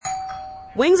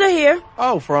Wings are here.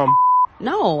 Oh, from...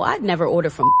 No, I'd never order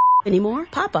from anymore.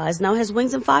 Popeyes now has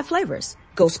wings in 5 flavors.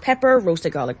 Ghost pepper,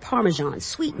 roasted garlic parmesan,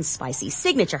 sweet and spicy,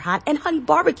 signature hot, and honey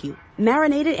barbecue.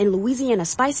 Marinated in Louisiana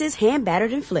spices, hand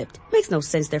battered and flipped. Makes no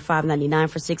sense they're $5.99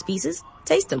 for 6 pieces.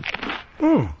 Taste them.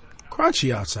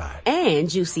 Crunchy outside. And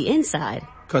juicy inside.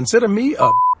 Consider me a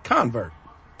convert.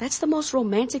 That's the most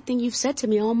romantic thing you've said to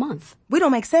me all month. We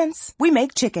don't make sense. We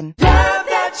make chicken. Love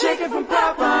that chicken from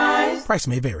Popeyes. Price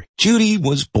may vary. Judy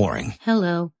was boring.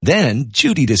 Hello. Then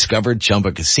Judy discovered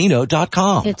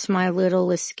ChumbaCasino.com. It's my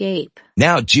little escape.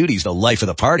 Now Judy's the life of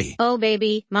the party. Oh,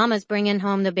 baby, mama's bringing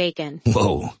home the bacon.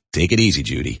 Whoa, take it easy,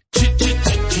 Judy.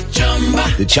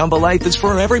 The Chumba life is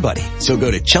for everybody. So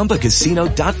go to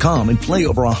ChumbaCasino.com and play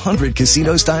over 100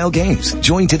 casino-style games.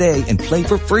 Join today and play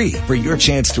for free for your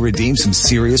chance to redeem some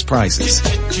serious prizes.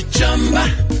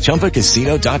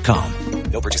 ChumbaCasino.com.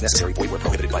 No purchase necessary. Void where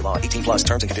prohibited by law. 18 plus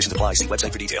terms and conditions apply. See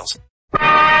website for details.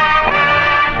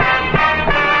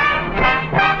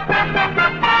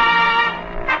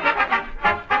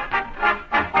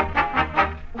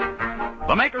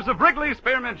 The makers of Wrigley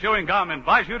Spearmint Chewing Gum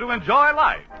invite you to enjoy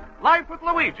life. Life with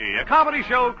Luigi, a comedy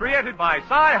show created by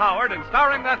Cy Howard and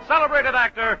starring that celebrated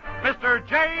actor, Mr.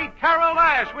 J. Carroll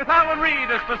Ash, with Alan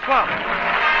Reed as the swell.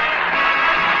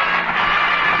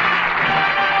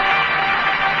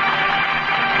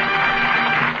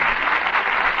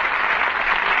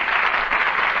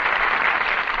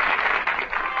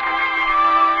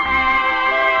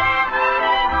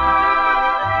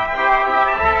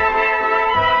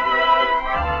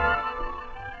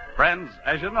 Friends,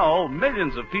 as you know,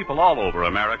 millions of people all over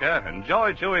America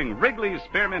enjoy chewing Wrigley's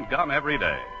Spearmint Gum every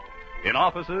day. In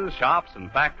offices, shops,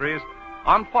 and factories,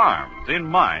 on farms, in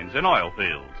mines, in oil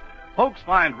fields. Folks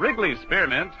find Wrigley's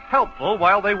Spearmint helpful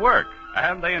while they work,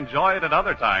 and they enjoy it at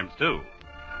other times, too.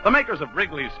 The makers of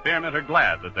Wrigley's Spearmint are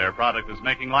glad that their product is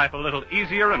making life a little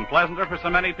easier and pleasanter for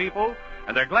so many people,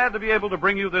 and they're glad to be able to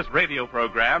bring you this radio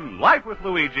program, Life with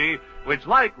Luigi, which,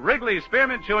 like Wrigley's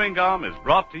Spearmint Chewing Gum, is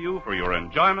brought to you for your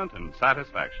enjoyment and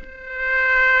satisfaction.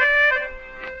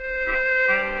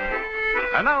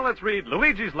 And now let's read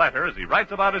Luigi's letter as he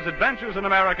writes about his adventures in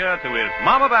America to his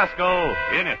Mama Basco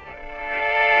in Italy.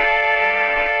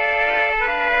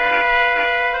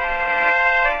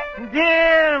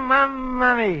 Dear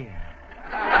Mamma Mia,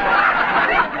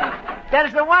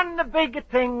 there's the one big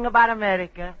thing about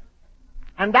America,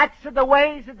 and that's the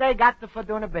ways that they got for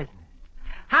doing a business.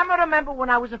 I remember when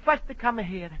I was the first to come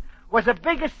here, was a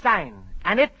big sign,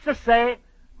 and it's a say,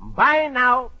 buy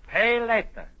now, pay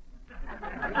later.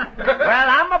 Well,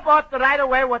 I'm about to right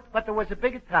away, but there was a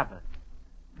big trouble.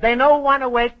 They don't want to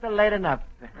wait till late enough.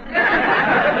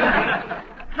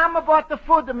 I'm about the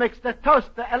food mixer,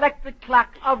 toaster, electric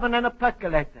clock, oven, and a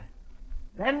percolator.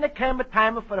 Then there came a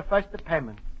time for the first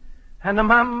payment. And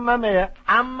Mamma Mia,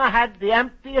 Amma had the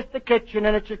emptiest kitchen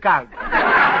in Chicago.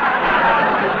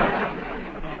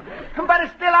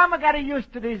 But still, Amma got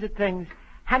used to these things.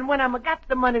 And when Amma got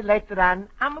the money later on,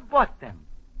 Amma bought them.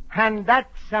 And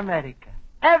that's America.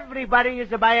 Everybody is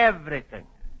buy everything.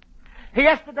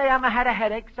 Yesterday, Amma had a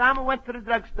headache, so Amma went to the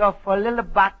drugstore for a little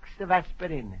box of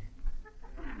aspirin.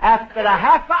 After a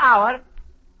half hour,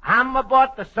 Amma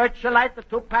bought the searchlight, the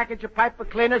 2 package of pipe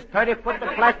cleaners, 30-foot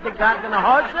of plastic guards and a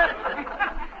hose,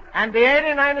 and the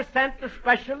 89-cent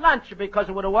special lunch, because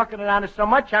we were walking around so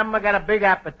much, Amma got a big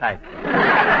appetite.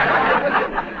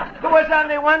 There was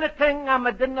only one thing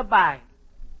Amma didn't buy,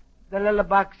 the little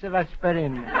box of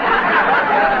aspirin.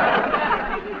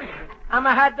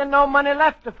 Amma had no money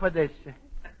left for this.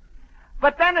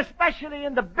 But then, especially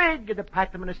in the big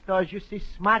department stores, you see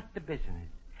smart business.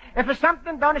 If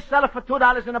something don't sell for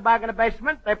 $2 in a bag in the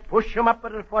basement, they push them up to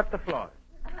the 4th floor.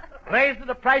 Raise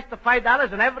the price to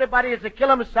 $5, and everybody is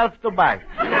killing himself to buy.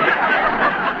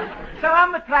 So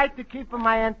I'm trying to keep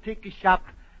my antique shop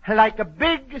like a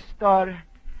big store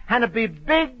and be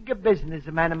big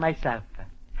businessman myself.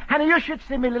 And you should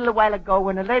see me a little while ago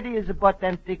when a lady is bought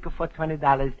antique for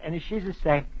 $20, and she's a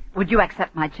say, would you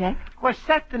accept my check? Well,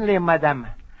 certainly, madam.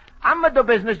 I'm do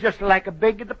business just like a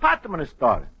big department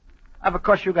store. Of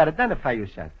course, you got to identify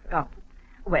yourself. Oh.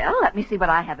 Well, let me see what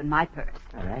I have in my purse.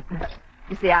 All right.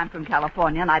 You see, I'm from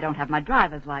California, and I don't have my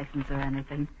driver's license or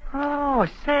anything. Oh,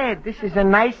 say, this is a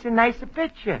nice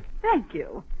picture. Thank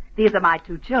you. These are my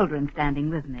 2 children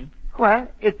standing with me. Well,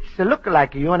 it's a look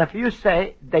like you, and if you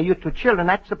say they're your 2 children,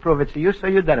 that's a proof it's you, so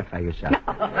you identify yourself.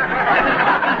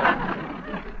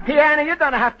 Yeah, and you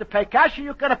don't have to pay cash,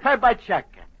 you can pay by check.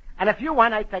 And if you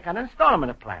want, I take an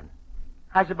installment plan.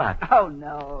 How's about? Oh,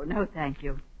 no, thank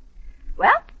you.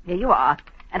 Well, here you are.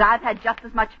 And I've had just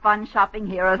as much fun shopping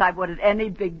here as I would at any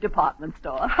big department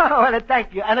store. Oh, well,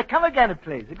 thank you. And come again,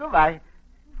 please. Goodbye.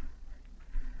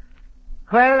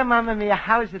 Well, Mamma Mia,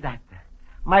 how's it at?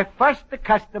 My first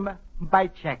customer by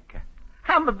check.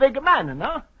 I'm a big man, you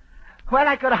know? Well,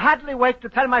 I could hardly wait to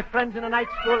tell my friends in the night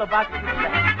school about the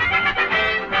check.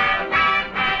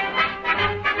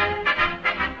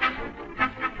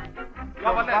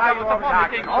 Quiet,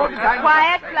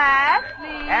 class,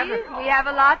 please. We have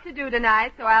a lot to do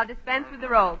tonight, so I'll dispense with the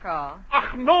roll call.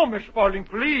 Ach, no, Miss Spaulding,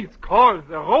 please call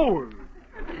the roll.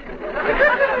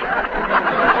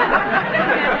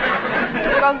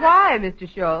 Well, why, Mr.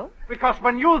 Schultz? Because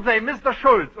when you say Mr.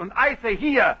 Schultz and I say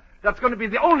here, that's going to be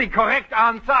the only correct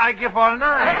answer I give all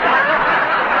night.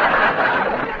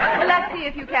 Well, let's see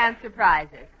if you can't surprise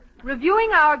us.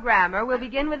 Reviewing our grammar, we'll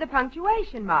begin with the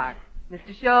punctuation mark.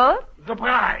 Mr. Schultz?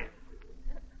 Surprise.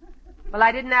 Well,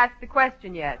 I didn't ask the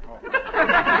question yet.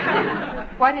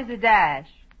 What is a dash?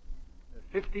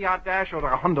 50-yard dash or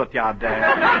a 100-yard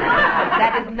dash?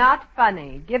 That is not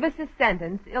funny. Give us a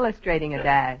sentence illustrating a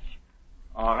dash.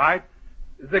 All right.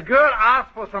 The girl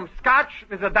asked for some scotch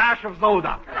with a dash of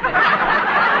soda.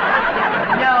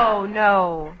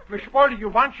 No. Miss Spaulding, you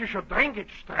want you should drink it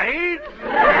straight?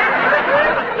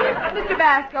 Mr.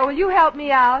 Basco, will you help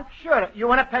me out? Sure. You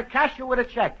want to pay cash or with a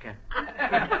check?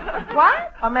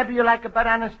 What? Or maybe you like a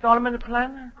better installment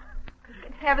plan?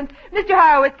 Heavens. Mr.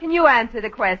 Horowitz, can you answer the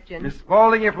question? Miss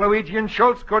Spaulding, if Luigi and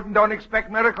Schultz couldn't, don't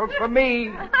expect miracles from me.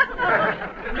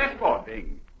 Miss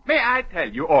Spaulding, may I tell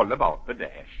you all about the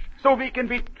dash, so we can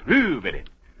be true with it?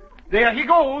 There he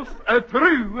goes, a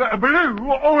true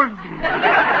blue Olsen.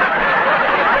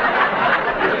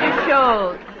 Mr.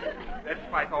 Schultz. That's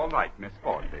quite all right, Miss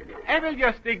Spaulding. I will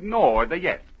just ignore the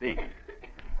yes thing.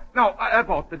 Now,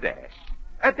 about the dash.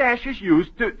 A dash is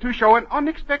used to show an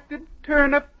unexpected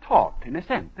turn of thought in a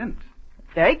sentence.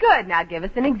 Very good. Now give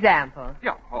us an example.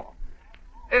 Yeah.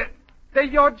 The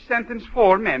judge sentenced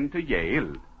 4 men to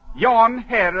Yale. Jan,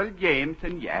 Harold, James,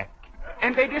 and Jack.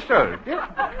 And they deserved it.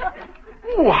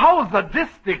 Ooh, how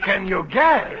sadistic can you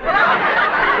get?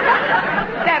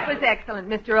 That was excellent,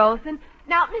 Mr. Olson.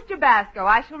 Now, Mr. Basco,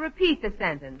 I shall repeat the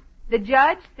sentence. The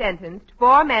judge sentenced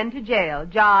 4 men to jail,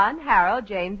 John, Harold,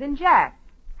 James, and Jack.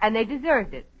 And they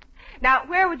deserved it. Now,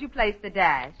 where would you place the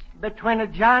dash? Between a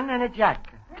John and a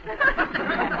Jack.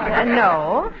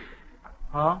 No.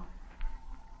 Oh?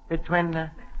 Between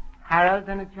Harold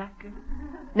and a Jack?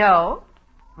 No.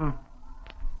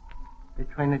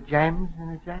 Between a James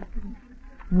and a Jack?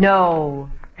 No.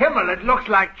 Himmel, it looks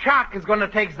like Chuck is going to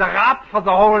take the rap for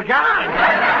the whole gang.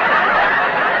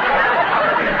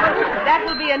 That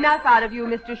will be enough out of you,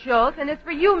 Mr. Schultz. And as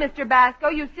for you, Mr. Basco,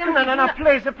 you simply... No,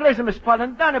 please, Miss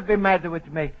Spaulding, don't be mad with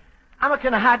me. I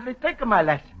can hardly think of my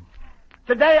lessons.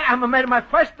 Today, I made my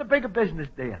first big business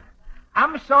deal.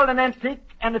 I sold an antique,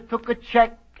 and it took a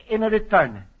check in a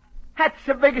return. That's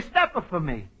a big step for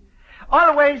me.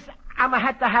 Always, I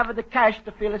had to have the cash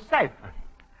to feel safe.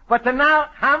 But now,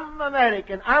 I'm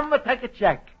American. I'm going to take a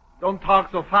check. Don't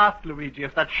talk so fast, Luigi.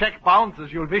 If that check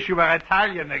bounces, you'll wish you were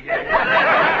Italian again.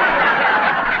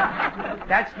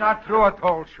 That's not true at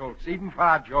all, Schultz, even for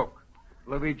a joke.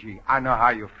 Luigi, I know how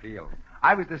you feel.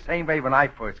 I was the same way when I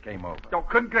first came over. So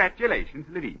congratulations,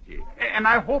 Luigi. And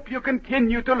I hope you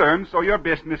continue to learn so your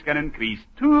business can increase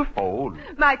 2-fold.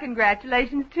 My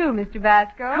congratulations, too, Mr.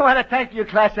 Basco. I want to thank you,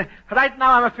 class. Right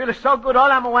now, I'm feeling so good,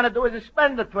 all I'm want to do is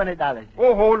spend the $20.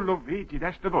 Oh, Luigi,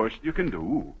 that's the worst you can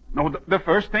do. No, the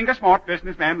first thing a smart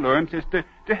businessman learns is to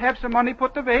have some money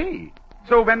put away.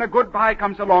 So when a good buy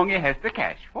comes along, he has the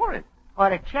cash for it. Or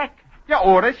a check. Yeah,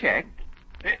 or a check.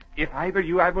 If I were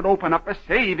you, I would open up a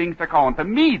savings account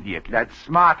immediately. That's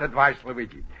smart advice,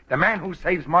 Luigi. The man who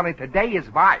saves money today is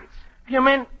wise. You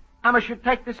mean I should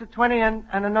take this at 20 and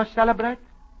not celebrate?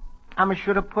 I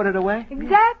should have put it away?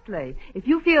 Exactly. If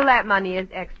you feel that money is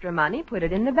extra money, put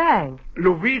it in the bank.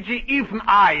 Luigi, even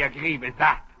I agree with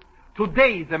that.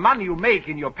 Today, the money you make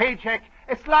in your paycheck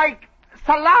is like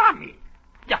salami.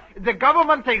 Yeah, the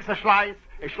government takes a slice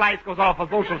goes off for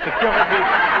Social Security,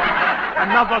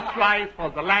 another slice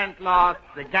for the landlord,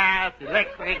 the gas,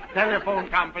 electric, telephone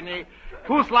company,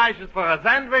 2 slices for a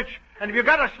sandwich, and if you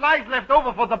got a slice left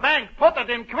over for the bank, put it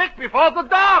in quick before the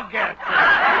dog gets it.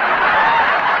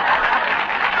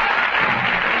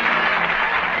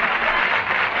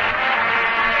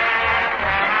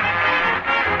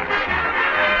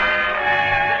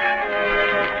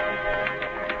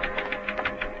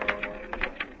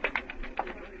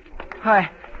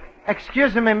 Hi.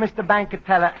 Excuse me, Mr. Banker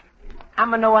Teller. I'm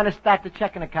going to want to start the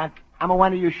checking account. I'm going to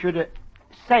want you should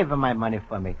save my money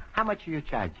for me. How much do you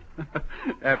charge?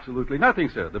 Absolutely nothing,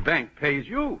 sir. The bank pays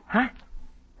you. Huh?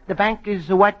 The bank is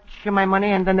watch my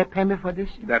money and then they pay me for this?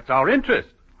 That's our interest.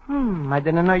 I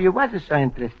didn't know you was so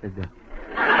interested.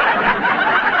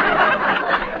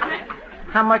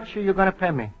 How much are you going to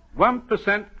pay me?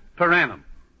 1% per annum.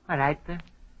 All right.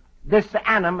 This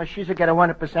annum, she's going to get a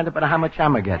 1%, but how much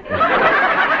I'm going to get?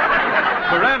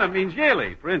 Per annum means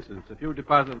yearly. For instance, if you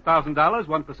deposit $1,000,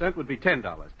 1% would be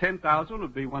 $10. 10,000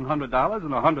 would be $100,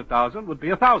 and 100,000 would be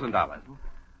 $1,000.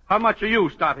 How much are you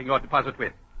starting your deposit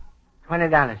with?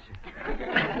 $20.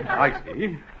 I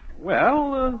see.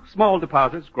 Well, small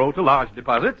deposits grow to large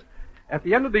deposits. At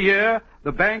the end of the year,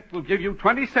 the bank will give you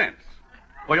 20 cents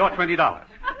for your $20.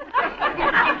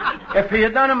 If you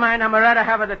don't mind, I'm rather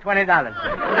have the $20.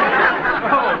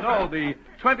 No, the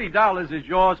 $20 is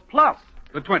yours plus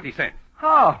the 20 cents.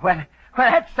 Oh, well,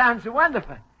 that sounds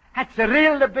wonderful. That's a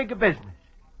real big business.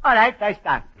 All right, I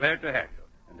start. Glad to have you.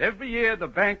 And every year, the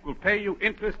bank will pay you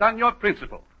interest on your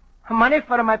principal. Money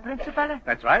for my principal?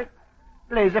 That's right.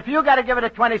 Please, if you got to give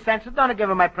it 20 cents, don't give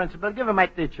it my principal. Give it my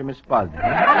teacher, Miss Spaulding.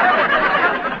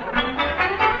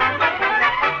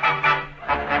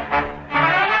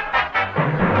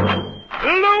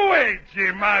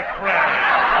 Luigi, my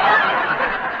friend.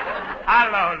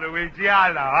 Hello, Luigi.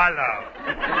 Hello.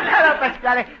 Hello,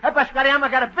 Pasquale. Hey, Pasquale, I'm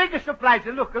got a big surprise.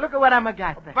 Look at what I'm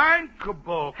got. Bank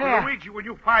book. Yeah. Luigi, when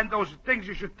you find those things,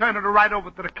 you should turn it right over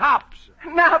to the cops.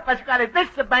 No, Pasquale, this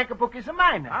bank book is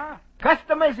mine. Huh?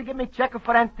 Customers give me check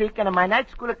for antique, and my night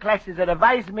school classes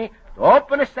advise me to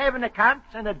open a saving account,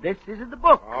 and this is the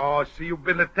book. Oh, so you've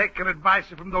been taking advice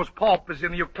from those paupers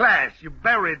in your class. You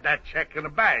buried that check in the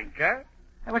bank, huh?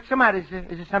 What's the matter? Is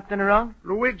there something wrong?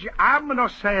 Luigi, I'm not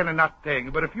saying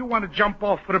nothing, but if you want to jump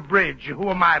off the bridge,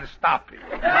 who am I to stop you?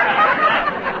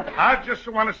 I just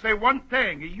want to say one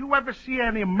thing. You ever see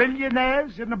any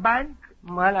millionaires in the bank?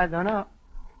 Well, I don't know.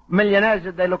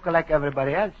 Millionaires, they look like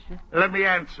everybody else. Let me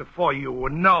answer for you.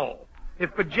 No.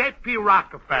 If a J.P.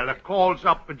 Rockefeller calls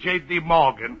up a J.D.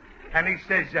 Morgan and he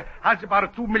says, how's about a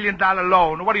 $2 million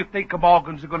loan, what do you think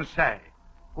Morgan's going to say?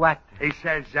 What? He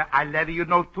says, I'll let you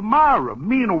know tomorrow.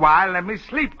 Meanwhile, let me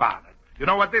sleep on it. You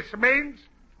know what this means?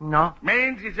 No.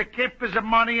 Means he's a keep his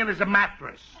money in his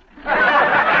mattress. It's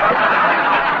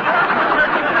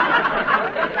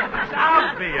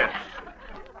obvious.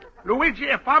 Luigi,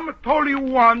 if I'm told you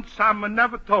once, I'm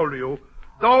never told you.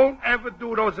 Don't ever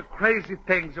do those crazy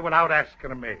things without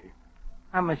asking me.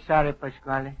 I'm sorry,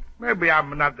 Pasquale. Maybe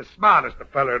I'm not the smartest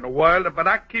fella in the world, but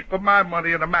I keep my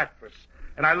money in a mattress.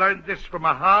 And I learned this from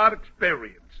a hard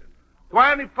experience.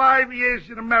 25 years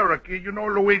in America, you know,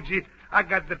 Luigi, I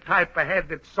got the type of head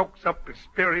that soaks up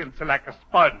experience like a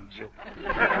sponge.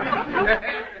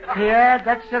 Yeah,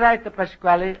 that's right,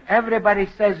 Pasquale. Everybody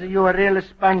says you're a real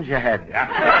sponge head.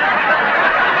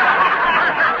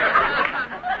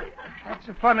 That's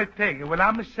a funny thing. When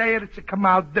I'm saying it's come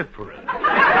out different.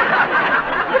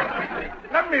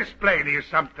 Let me explain to you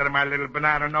something, my little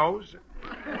banana nose.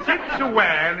 Since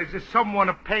when is someone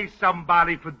to pay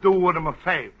somebody for doing them a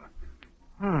favor?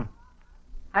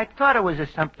 I thought it was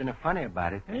something funny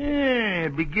about it. Yeah,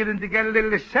 beginning to get a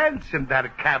little sense in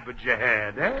that cabbage you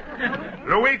had, eh?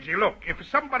 Luigi, look, if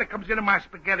somebody comes into my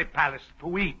spaghetti palace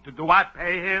to eat, do I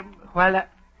pay him? Well,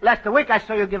 last week I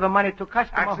saw you give money to a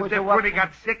customer who's a when he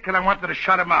got sick and I wanted to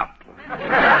shut him up.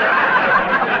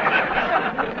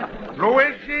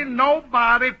 Luigi,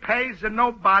 nobody pays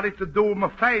nobody to do him a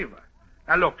favor.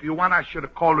 Now, look, you want I should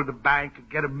have called to the bank and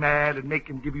get him mad and make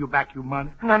him give you back your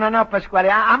money? No, Pasquale.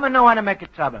 I'm no want to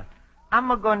make trouble. I'm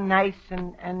going to go nice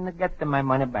and get my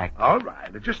money back. All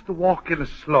right. Just to walk in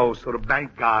slow so the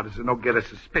bank guards don't get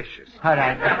suspicious. All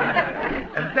right.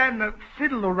 And then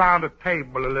fiddle around the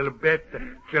table a little bit,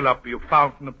 fill up your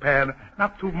fountain pen.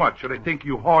 Not too much, or they think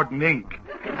you hoarding ink.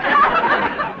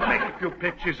 Make a few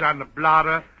pictures on the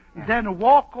blotter. Then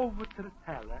walk over to the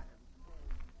teller.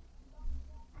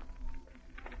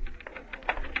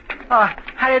 Oh,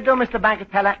 how you do, Mr. Bank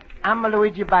Teller? I'm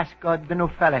Luigi Basco, the new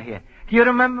fella here. Do you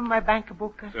remember my bank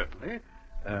book? Certainly.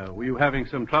 Were you having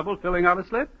some trouble filling out a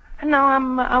slip? No,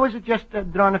 I was just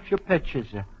drawing a few pictures.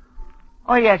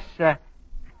 Oh, yes.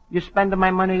 You spend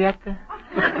my money yet?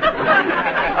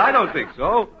 I don't think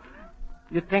so.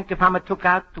 You think if I'm took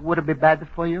out, would it be bad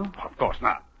for you? Of course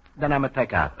not. Then I'm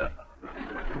take out. Well,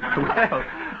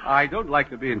 I don't like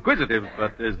to be inquisitive,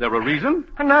 but is there a reason?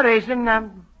 No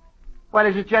reason. Well,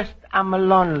 is it just I'm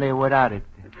lonely without it?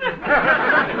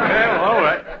 Well,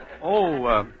 all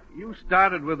right. You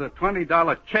started with a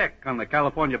 $20 check on the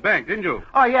California bank, didn't you?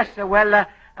 Oh, yes, sir. Well,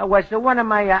 Was one of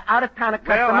my out-of-town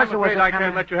customers... Well, I'm who was afraid I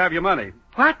can't let you have your money.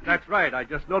 What? That's right. I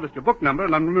just noticed your book number,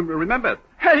 and I remember it.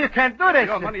 Hell, you can't do this.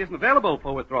 Your money isn't available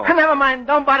for withdrawal. Never mind.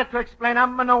 Don't bother to explain.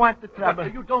 I'm no want the trouble.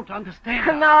 But you don't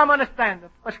understand. No, I'm understanding.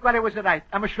 Pasquale was right.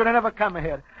 I should have never come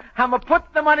here. I'm put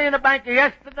the money in the bank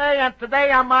yesterday, and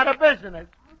today I'm out of business.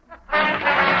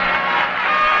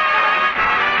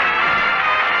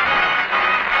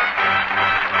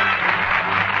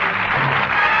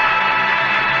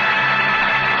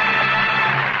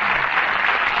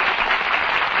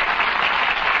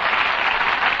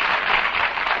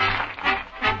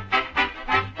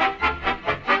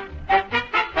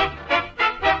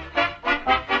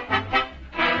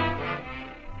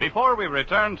 Before we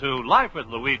return to Life with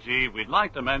Luigi, we'd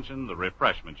like to mention the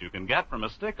refreshment you can get from a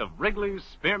stick of Wrigley's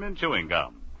Spearmint Chewing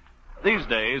Gum. These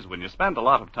days, when you spend a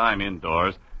lot of time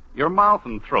indoors, your mouth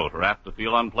and throat are apt to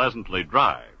feel unpleasantly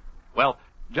dry. Well,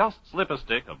 just slip a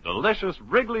stick of delicious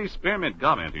Wrigley's Spearmint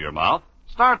Gum into your mouth,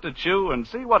 start to chew, and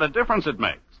see what a difference it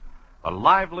makes. A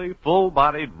lively,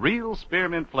 full-bodied, real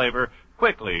spearmint flavor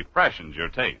quickly freshens your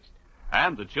taste.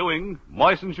 And the chewing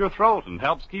moistens your throat and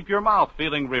helps keep your mouth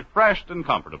feeling refreshed and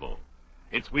comfortable.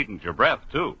 It sweetens your breath,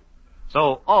 too.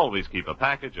 So always keep a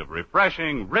package of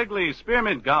refreshing Wrigley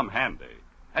Spearmint Gum handy.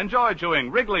 Enjoy chewing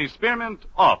Wrigley Spearmint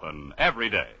often, every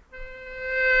day.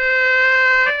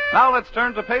 Now let's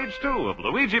turn to page 2 of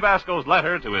Luigi Basco's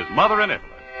letter to his mother in Italy.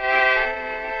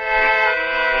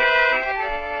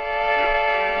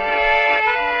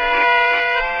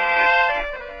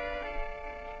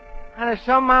 And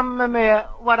so, Mamma Mia,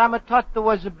 what I'm taught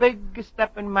was a big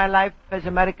step in my life as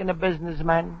American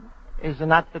businessman is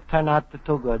not to turn out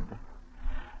too good.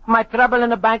 My trouble in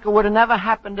the bank would have never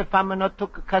happened if I not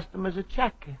took a customer's a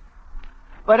check.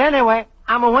 But anyway,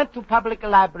 I went to public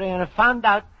library and I found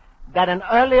out that in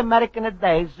early American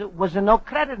days was no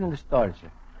credit in the stores.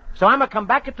 So I'm come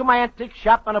back to my antique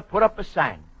shop and I put up a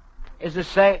sign. Is it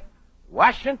say,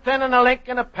 Washington and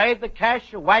Lincoln paid the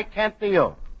cash, why can't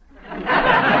you?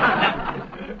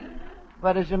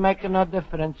 But it's making no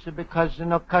difference because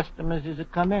no customers is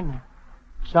come in.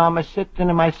 So I'm sitting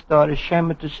in my store,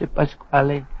 ashamed to see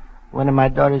Pasquale when my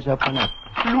door is open up.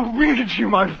 Luigi,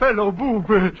 my fellow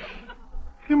boob.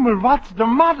 Himmel, what's the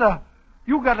matter?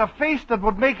 You got a face that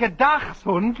would make a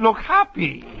dachshund look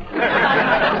happy.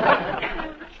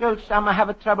 Schultz, I'm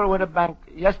having trouble with the bank.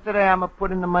 Yesterday I'm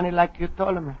putting the money like you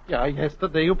told me. Yeah,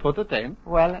 yesterday you put it in.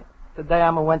 Well, today I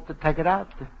went to take it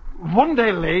out. 1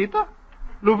 day later?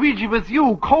 Luigi, with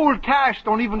you, cold cash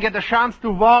don't even get a chance to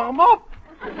warm up.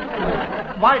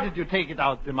 Why did you take it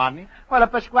out, the money? Well,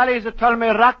 Pasquale has told me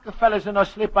Rockefellers no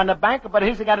sleep on the bank, but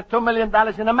he's got $2 million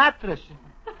in a mattress.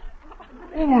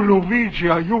 Oh, Luigi,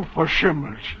 are you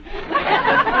verschimmelt?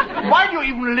 Why do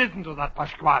you even listen to that,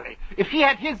 Pasquale? If he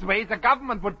had his way, the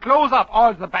government would close up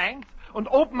all the banks and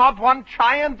open up one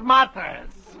giant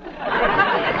mattress.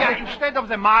 Yeah, instead of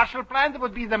the Marshall Plan, it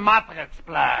would be the mattress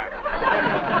plan.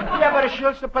 Yeah, but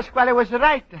Schultz, Pasquale was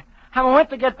right. I went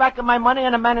to get back my money,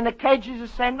 and the man in the cages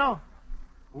said no.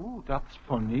 Oh, that's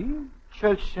funny.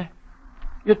 Schultz,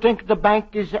 you think the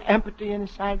bank is empty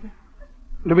inside?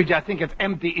 Luigi, I think it's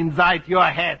empty inside your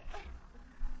head.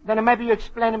 Then maybe you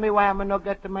explain to me why I'm not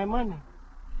getting my money.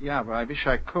 Yeah, but I wish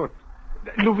I could.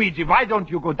 Luigi, why don't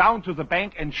you go down to the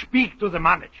bank and speak to the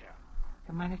manager?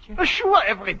 The manager? Sure,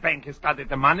 every bank has studied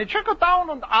the manager. Go down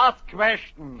and ask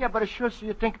questions. Yeah, but sure, so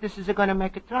you think this is going to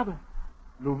make a trouble?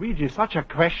 Luigi, such a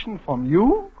question from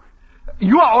you?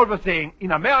 You are always saying,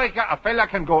 in America, a fella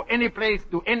can go any place,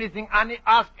 do anything,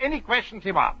 ask any questions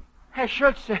he wants. Hey,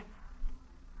 Schultz,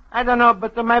 I don't know,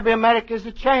 but maybe America's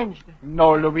changed.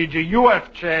 No, Luigi, you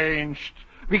have changed.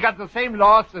 We got the same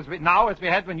laws now as we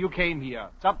had when you came here.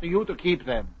 It's up to you to keep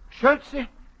them. Schultz,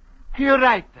 you're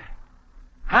right.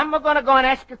 I'm going to go and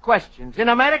ask you questions. In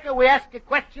America, we ask you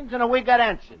questions and we got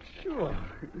answers. Sure.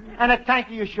 And I thank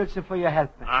you, Schultz, for your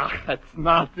help. Ah, that's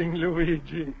nothing,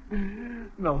 Luigi.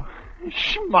 No.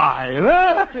 Smile,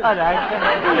 huh? All right.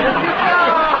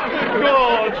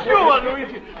 Good. Sure,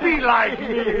 Luigi. Be like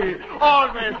me.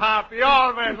 Always happy,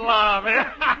 always laughing.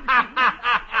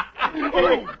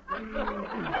 Oh.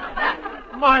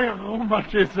 My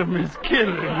rheumatism is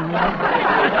killing me.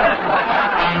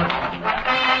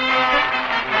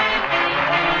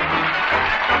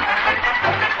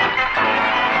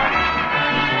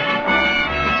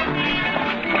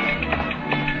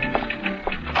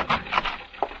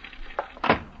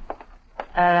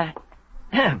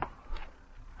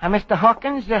 Mr.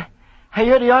 Hawkins,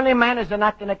 you're the only man who's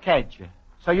not in a cage,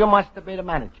 so you must be the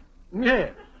manager.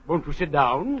 Yes. Won't you sit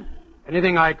down?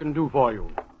 Anything I can do for you?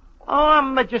 Oh,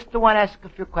 I'm just the one to ask a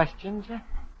few questions.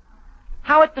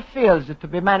 How it feels to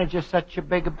be manager of such a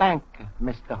big bank,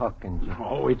 Mr. Hawkins?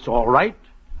 Oh, it's all right.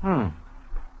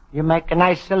 You make a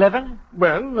nice living?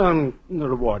 Well, the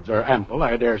rewards are ample,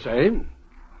 I dare say.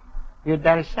 You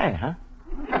dare say, huh?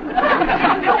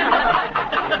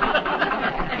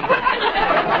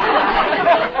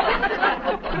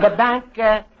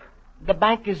 The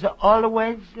bank is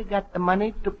always got the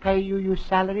money to pay you your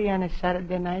salary on a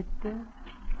Saturday night?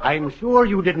 I'm sure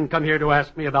you didn't come here to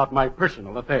ask me about my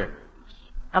personal affairs.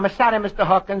 I'm sorry, Mr.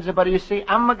 Hawkins, but you see,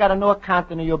 I'm got a new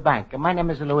account in your bank. My name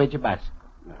is Luigi Basco.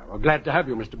 Well, glad to have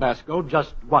you, Mr. Basco.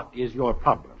 Just what is your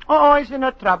problem? Oh, it's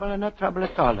no trouble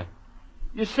at all.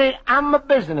 You see, I'm a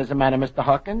businessman, Mr.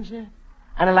 Hawkins.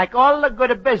 And like all the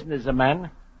good businessmen,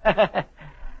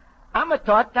 I'm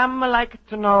like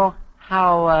to know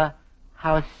how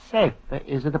safe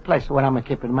is the place where I'm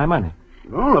keeping my money.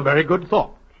 Oh, a very good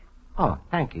thought. Oh,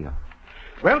 thank you.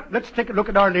 Well, let's take a look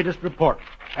at our latest report.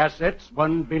 Assets,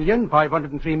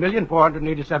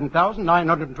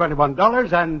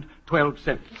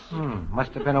 $1,503,487,921.12.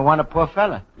 Must have been a one poor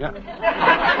fella. Yeah.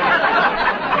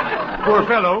 Poor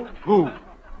fellow? Who?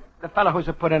 The fellow who's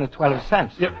put in 12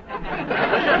 cents. Yep.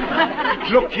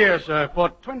 Look here, sir. For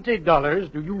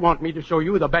 $20, do you want me to show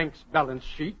you the bank's balance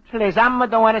sheet? Please, I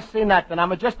don't want to see nothing.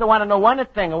 I just want to know one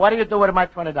thing. What do you do with my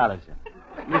 $20?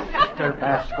 Mr.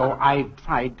 Basco, I've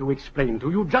tried to explain to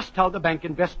you just how the bank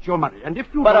invests your money. And if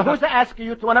you... But who's asking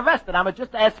you to invest it? I'm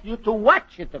just asking you to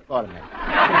watch it for me.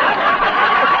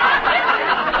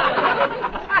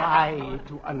 Try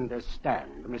to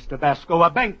understand, Mr. Basco. A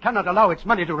bank cannot allow its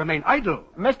money to remain idle.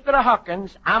 Mr.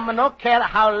 Hawkins, I'm no care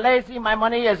how lazy my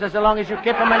money is as long as you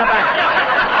keep them in a bank.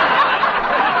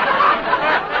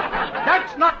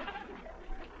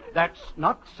 That's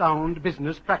not sound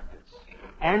business practice.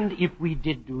 And if we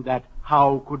did do that,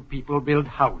 how could people build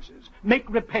houses, make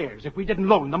repairs if we didn't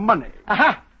loan them money?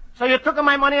 Aha! So you took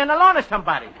my money and loaned to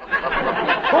somebody.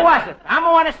 Who was it? I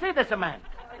want to see this man.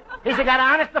 Has he got an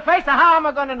honest face, or how am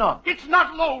I going to know? It's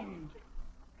not loaned.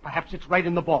 Perhaps it's right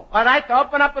in the vault. All right,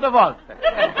 open up the vault. Mr.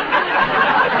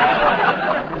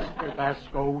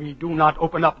 Basco, we do not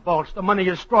open up vaults. The money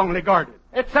is strongly guarded.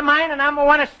 It's mine, and I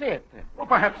want to see it. Well,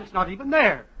 perhaps it's not even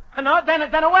there. No, then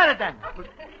where then?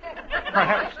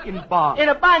 Perhaps in bonds. In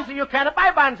a bonds, you can't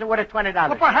buy bonds worth $20.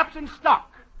 Well, perhaps in stock.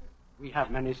 We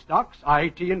have many stocks.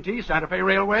 IT&T, Santa Fe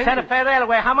Railway. Santa Fe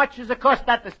Railway. How much does it cost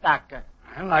that the stock?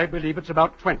 Well, I believe it's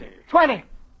about 20. 20?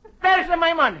 There's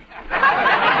my money.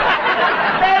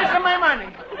 There's my money.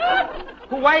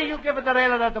 Why you give it the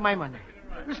railroad my money?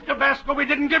 Mr. Basco, we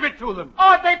didn't give it to them.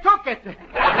 Oh, they took it. No,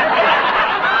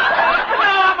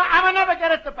 I'll never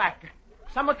get it back.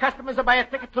 Some customers will buy a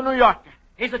ticket to New York.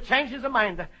 He's changed his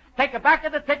mind. Take it back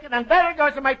of the ticket, and there it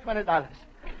goes to my $20.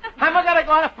 I'm going to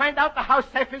go and find out how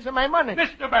safe is my money.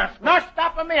 Mr. Basco. No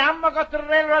stopping me. I'm going to go to the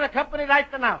railroad company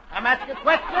right now. I'm asking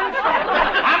questions.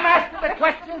 I'm asking the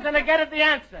questions, and I get the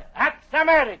answer. That's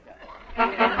America.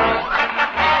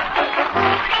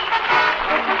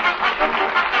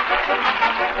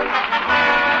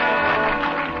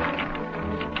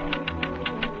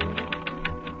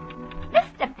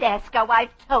 Mr. Basco,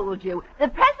 I've told you. The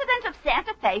president of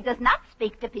Santa Fe does not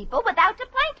speak to people without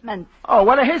appointments. Oh,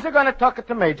 well, he's going to talk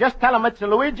to me. Just tell him it's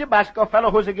Luigi Basco,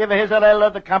 fellow who's giving his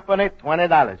railroad company $20.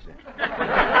 $20?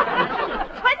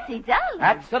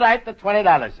 That's right, the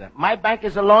 $20. My bank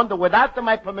is loaned without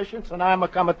my permission, so now I'm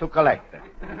coming to collect it.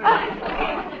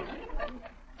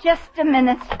 Just a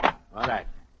minute. All right.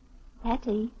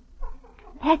 Patty,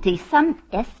 some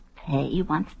SP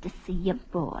wants to see your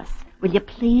boss. Will you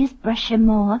please brush him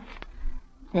off?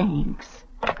 Thanks.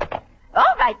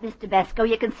 All right, Mr. Basco,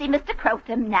 you can see Mr.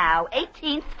 Crotham now,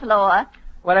 18th floor.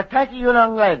 Well, thank you,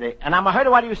 young lady. And I'm heard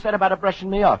what you said about brushing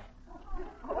me off.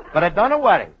 But don't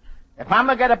worry. If I'm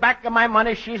going to get back my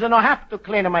money, she's going to have to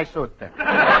clean my suit.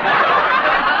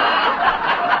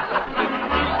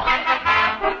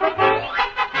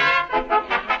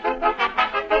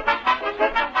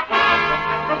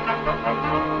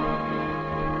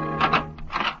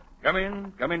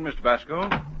 Come in, Mr. Basco.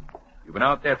 You've been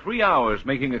out there 3 hours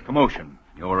making a commotion.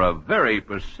 You're a very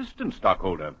persistent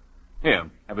stockholder. Here,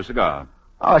 have a cigar.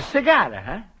 Oh, a cigar,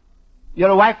 huh?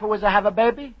 Your wife who was to have a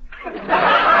baby?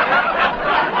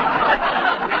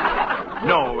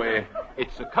 No,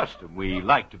 it's a custom. We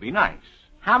like to be nice.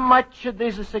 How much should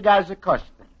these cigars cost?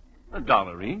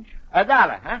 $1 each.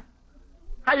 $1, huh?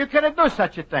 How you can do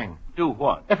such a thing? Do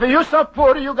what? If you're so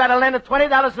poor, you got to lend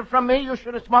 $20 from me, you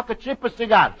should smoke a cheaper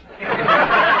cigar.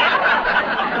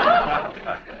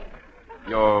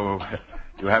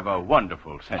 You have a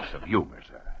wonderful sense of humor,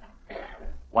 sir.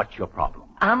 What's your problem?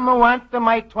 I want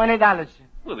my $20.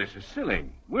 Well, this is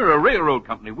silly. We're a railroad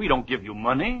company. We don't give you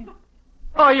money.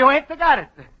 Oh, you ain't got it.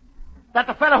 That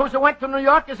the fellow who went to New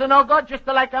York is a no-good, just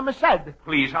like I said.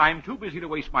 Please, I'm too busy to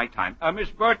waste my time. Miss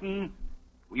Burton,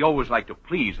 we always like to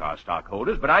please our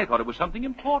stockholders, but I thought it was something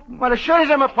important. Well, it sure is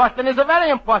important. It's very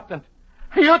important.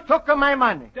 You took my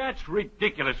money. That's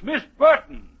ridiculous. Miss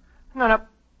Burton. No.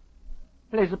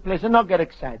 Please, don't get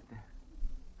excited.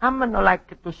 I'm not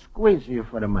like to squeeze you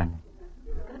for the money.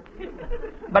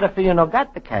 But if you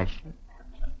got the cash,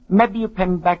 maybe you pay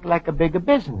me back like a bigger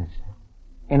business.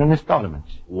 In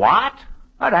installments. What?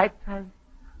 All right.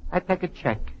 I take a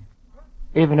check.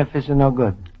 Even if it's no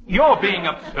good. You're being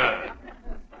absurd.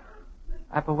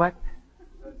 Apa what?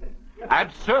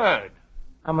 Absurd.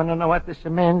 I don't know what this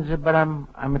means, but I'm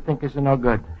think it's no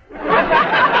good.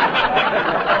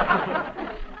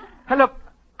 Hey, look,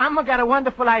 I'm got a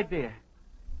wonderful idea.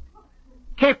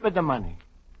 Keep the money.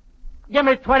 Give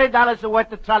me $20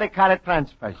 worth of trolley car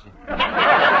transfers.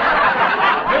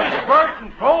 Miss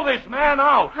Burton, throw this man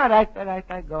out. All right,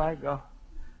 I go.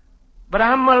 But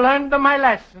I'm going to learn my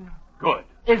lesson. Good.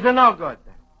 It's no good.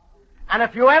 And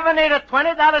if you ever need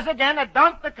 $20 again,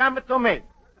 don't come to me.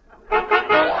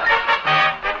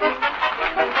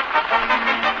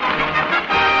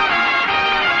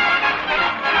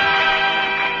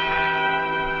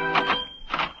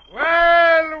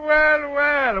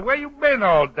 Well, where you been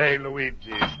all day,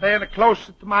 Luigi? Staying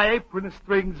closer to my apron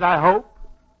strings, I hope.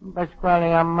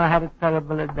 Pasquale, I'm had a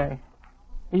terrible day.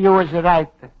 You was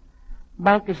right.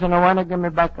 Bankers don't want to give me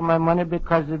back my money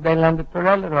because they lend it to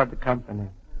railroad company.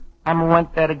 I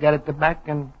went there to get it back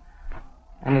and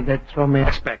they throw me.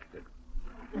 Expected.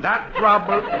 That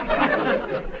trouble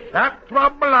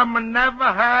I'm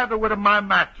never had with my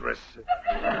mattress.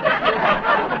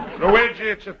 Luigi,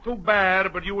 it's too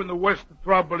bad, but you in the worst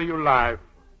trouble of your life.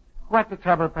 What the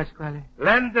trouble, Pasquale?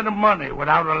 Lending the money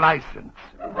without a license.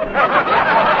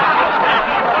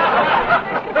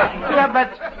 Yeah,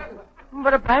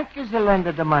 but a bank is a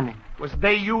lender the money. Was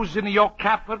they using your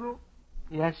capital?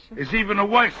 Yes, sir. It's even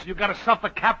worse. You got to suffer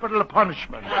capital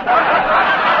punishment.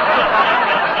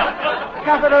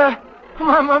 Capital?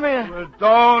 Mamma mia. Well,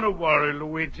 don't worry,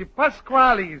 Luigi.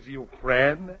 Pasquale is your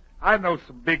friend. I know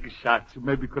some big shots who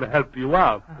maybe could help you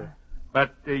out.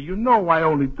 But you know I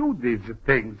only do these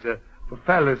things for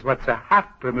fellas what's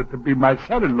happen to be my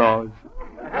son-in-laws.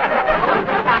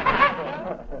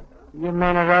 You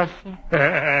mean Rossi?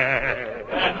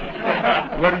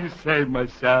 What do you say, my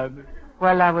son?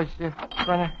 Well, I was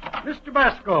gonna... Mr.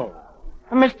 Basco.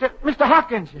 Mr.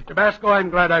 Hawkins. Mr. Basco, I'm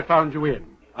glad I found you in.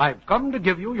 I've come to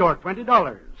give you your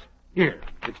 $20. Here,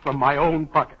 it's from my own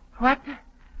pocket. What?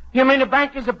 You mean the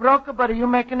bank is a broker, but are you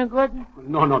making a good?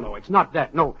 No, it's not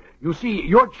that. No, you see,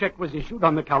 your check was issued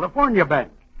on the California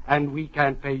bank, and we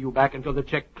can't pay you back until the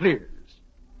check clears.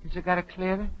 Is it got to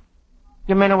clear it?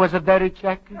 You mean it was a dirty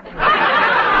check? No.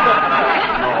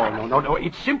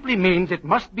 It simply means it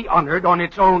must be honored on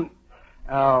its own...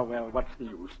 Oh, well, what's the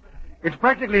use? It's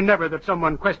practically never that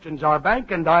someone questions our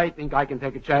bank, and I think I can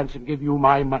take a chance and give you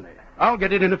my money. I'll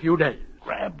get it in a few days.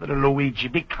 Grab it, Luigi.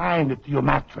 Be kind to your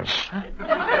mattress. Huh?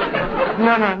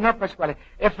 No, Pasquale.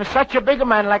 If such a big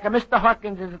man like a Mr.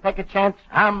 Hawkins is to take a chance,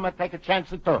 I'm going to take a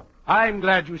chance too. I'm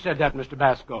glad you said that, Mr.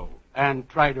 Basco. And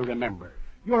try to remember,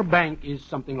 your bank is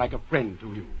something like a friend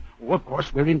to you. Oh, of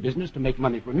course, we're in business to make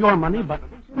money from your money, but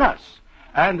from us.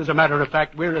 And as a matter of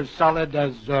fact, we're as solid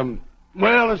as,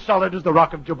 as solid as the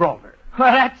Rock of Gibraltar.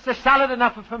 Well, that's solid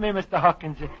enough for me, Mr.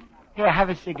 Hawkins. Here, have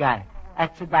a cigar.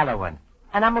 That's $1.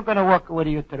 And I'm going to walk with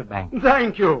you to the bank.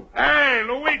 Thank you. Hey,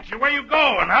 Luigi, where you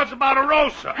going? How's about a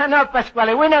Rosa? No,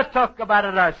 Pasquale, we don't talk about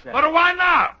a Rosa. But why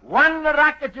not? One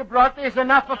Rock of Gibraltar is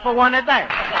enough for one a day.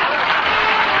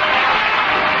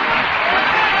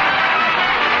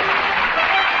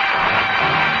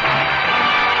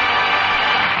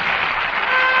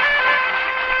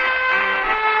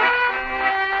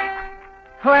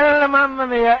 Well, Mamma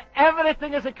Mia,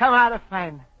 everything has come out of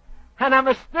fine. And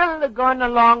I'm still going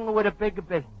along with a big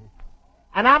business.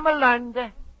 And I'm learned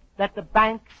that the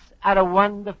banks are a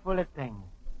wonderful thing.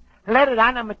 Later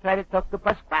on, I'm going to try to talk to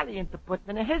Pasquale into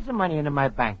putting his money into my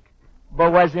bank.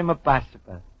 But was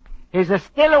impossible. He's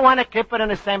still want to keep it in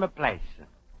the same place.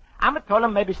 I'm told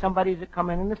him maybe somebody's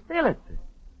coming in and steal it.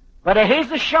 But he's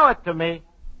to show it to me,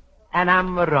 and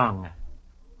I'm wrong.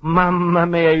 Mamma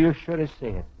Mia, you should have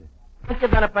seen it. Look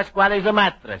at Donna Pasquale's a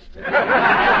mattress. Your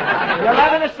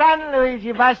loving son,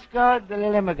 Luigi Vasco, the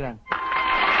little immigrant.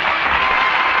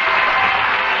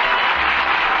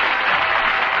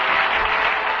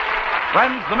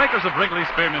 Friends, the makers of Wrigley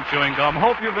Spearmint Chewing Gum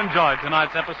hope you've enjoyed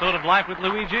tonight's episode of Life with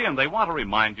Luigi, and they want to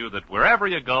remind you that wherever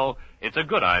you go, it's a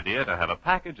good idea to have a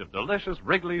package of delicious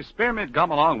Wrigley Spearmint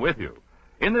Gum along with you.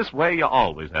 In this way, you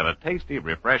always have a tasty,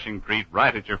 refreshing treat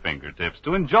right at your fingertips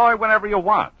to enjoy whenever you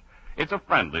want. It's a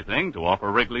friendly thing to offer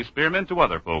Wrigley Spearmint to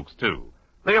other folks, too.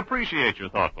 They appreciate your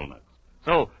thoughtfulness.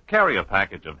 So carry a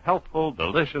package of healthful,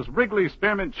 delicious Wrigley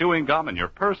Spearmint Chewing Gum in your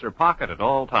purse or pocket at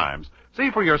all times. See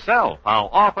for yourself how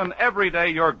often every day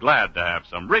you're glad to have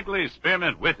some Wrigley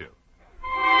Spearmint with you.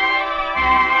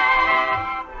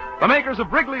 The makers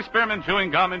of Wrigley Spearmint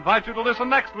Chewing Gum invite you to listen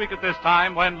next week at this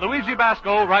time when Luigi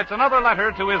Basco writes another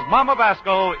letter to his Mama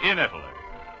Basco in Italy.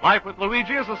 Life with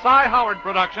Luigi is a Cy Howard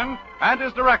production and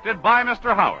is directed by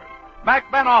Mr. Howard. Mac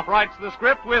Benoff writes the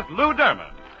script with Lou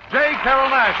Derman. J. Carol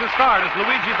Nash is starred as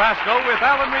Luigi Basco with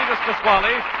Alan Reed as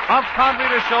Pasquale, Humph Convery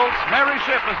as Schultz, Mary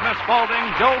Shipp as Miss Spaulding,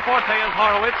 Joe Forte as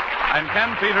Horowitz, and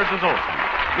Ken Peters as Olson.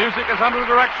 Music is under the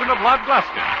direction of Lud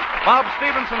Gluskin. Bob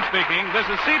Stevenson speaking. This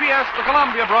is CBS, the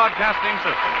Columbia Broadcasting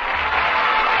System.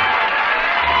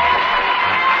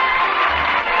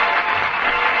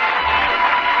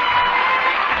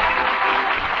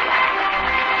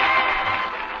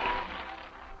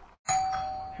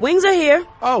 Wings are here.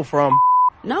 Oh, from...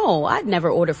 No, I'd never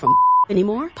order from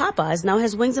anymore. Popeyes now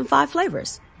has wings in 5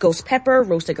 flavors. Ghost pepper,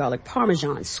 roasted garlic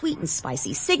parmesan, sweet and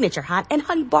spicy, signature hot, and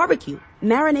honey barbecue.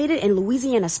 Marinated in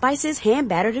Louisiana spices, hand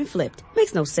battered and flipped.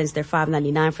 Makes no sense they're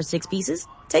 $5.99 for 6 pieces.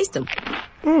 Taste them.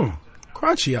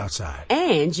 Crunchy outside.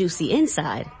 And juicy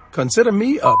inside. Consider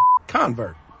me a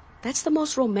convert. That's the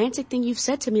most romantic thing you've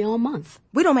said to me all month.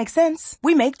 We don't make sense.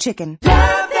 We make chicken.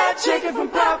 Love that chicken from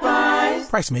Popeyes.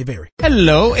 Price may vary.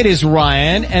 Hello, it is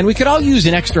Ryan, and we could all use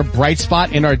an extra bright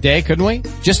spot in our day, couldn't we?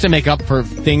 Just to make up for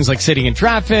things like sitting in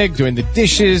traffic, doing the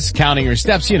dishes, counting your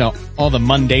steps, you know, all the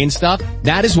mundane stuff.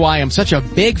 That is why I'm such a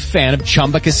big fan of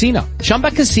Chumba Casino. Chumba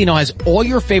Casino has all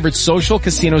your favorite social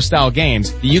casino-style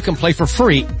games that you can play for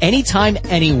free anytime,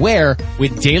 anywhere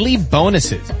with daily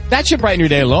bonuses. That should brighten your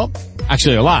day a little.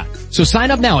 Actually, a lot. So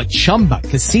sign up now at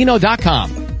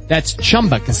ChumbaCasino.com. That's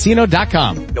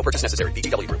ChumbaCasino.com. No purchase necessary.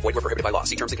 VGW Group. Void where prohibited by law.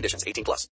 See terms and conditions. 18+.